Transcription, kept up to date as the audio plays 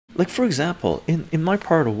like for example, in my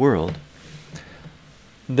part of the world,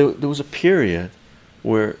 there was a period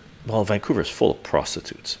where, well, Vancouver is full of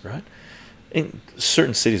prostitutes, right? In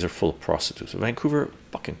certain cities are full of prostitutes. Vancouver,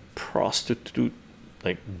 fucking prostitute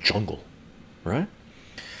like jungle, right?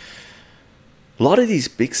 A lot of these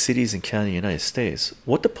big cities in Canada, United States,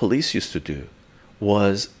 what the police used to do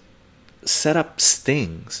was set up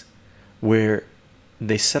stings where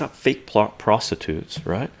they set up fake prostitutes,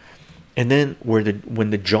 right? And then when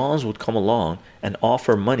the Johns would come along and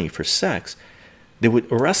offer money for sex, they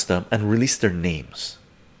would arrest them and release their names,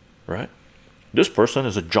 right? This person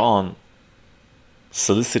is a John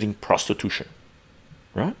soliciting prostitution,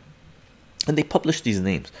 right? And they publish these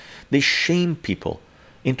names. They shame people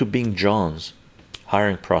into being Johns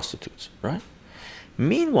hiring prostitutes, right?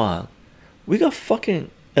 Meanwhile, we got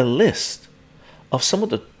fucking a list of some of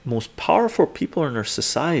the most powerful people in our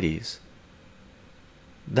societies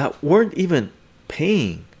that weren't even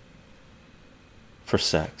paying for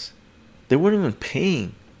sex. They weren't even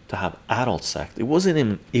paying to have adult sex. It wasn't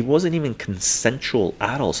even consensual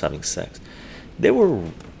adults having sex. They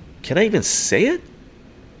were, can I even say it?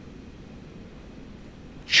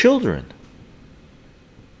 Children.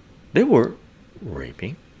 They were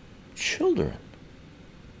raping children,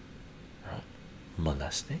 right?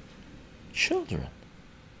 Molesting children,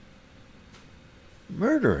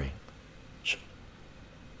 murdering children.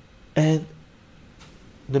 And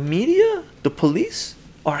the media, the police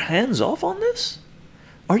are hands off on this?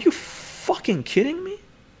 Are you fucking kidding me?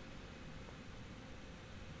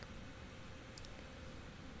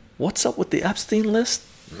 What's up with the Epstein list?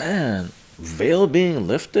 Man, veil being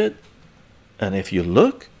lifted, and if you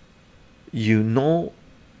look, you know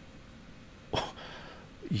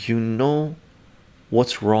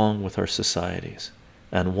what's wrong with our societies.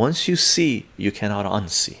 And once you see, you cannot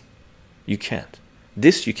unsee. You can't.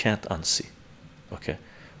 This you can't unsee. Okay,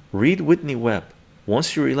 read Whitney Webb.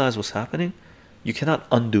 Once you realize what's happening, you cannot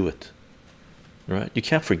undo it, right? You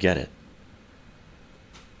can't forget it.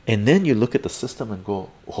 And then you look at the system and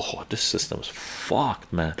go, oh, this system is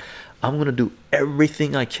fucked, man. I'm gonna do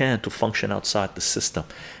everything I can to function outside the system,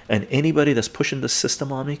 and anybody that's pushing the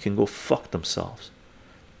system on me can go fuck themselves.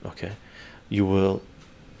 Okay, you will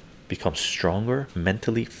become stronger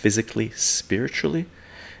mentally, physically, spiritually,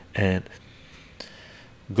 and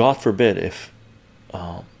God forbid if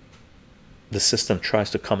the system tries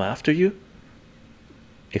to come after you,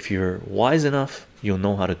 if you're wise enough, you'll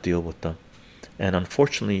know how to deal with them. And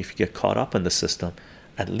unfortunately, if you get caught up in the system,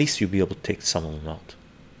 at least you'll be able to take some of them out.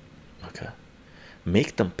 Okay,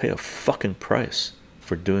 make them pay a fucking price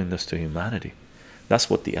for doing this to humanity. That's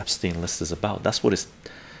what the Epstein list is about. That's what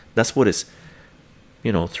is,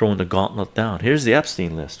 you know, throwing the gauntlet down. Here's the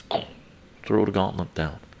Epstein list. Throw the gauntlet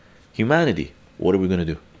down. Humanity, what are we gonna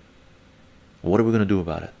do? What are we gonna do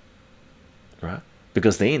about it? Right?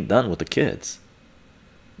 Because they ain't done with the kids.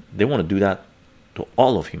 They want to do that to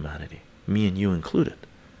all of humanity, me and you included,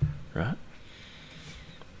 right?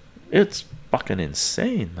 It's fucking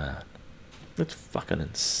insane, man. It's fucking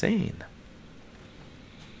insane.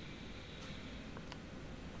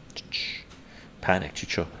 Panic,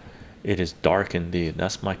 chycho. It is dark indeed.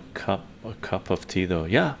 That's my cup, a cup of tea, though.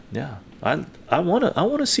 Yeah, yeah. I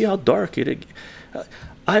wanna see how dark it.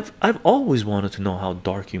 I've always wanted to know how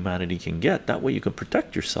dark humanity can get. That way you can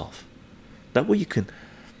protect yourself. That way you can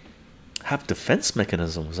have defense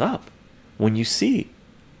mechanisms up. When you see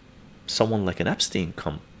someone like an Epstein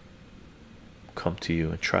come to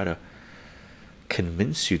you and try to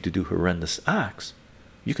convince you to do horrendous acts,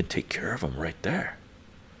 you can take care of him right there.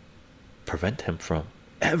 Prevent him from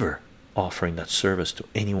ever offering that service to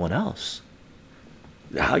anyone else.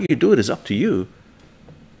 How you do it is up to you,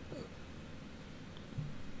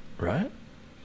 right?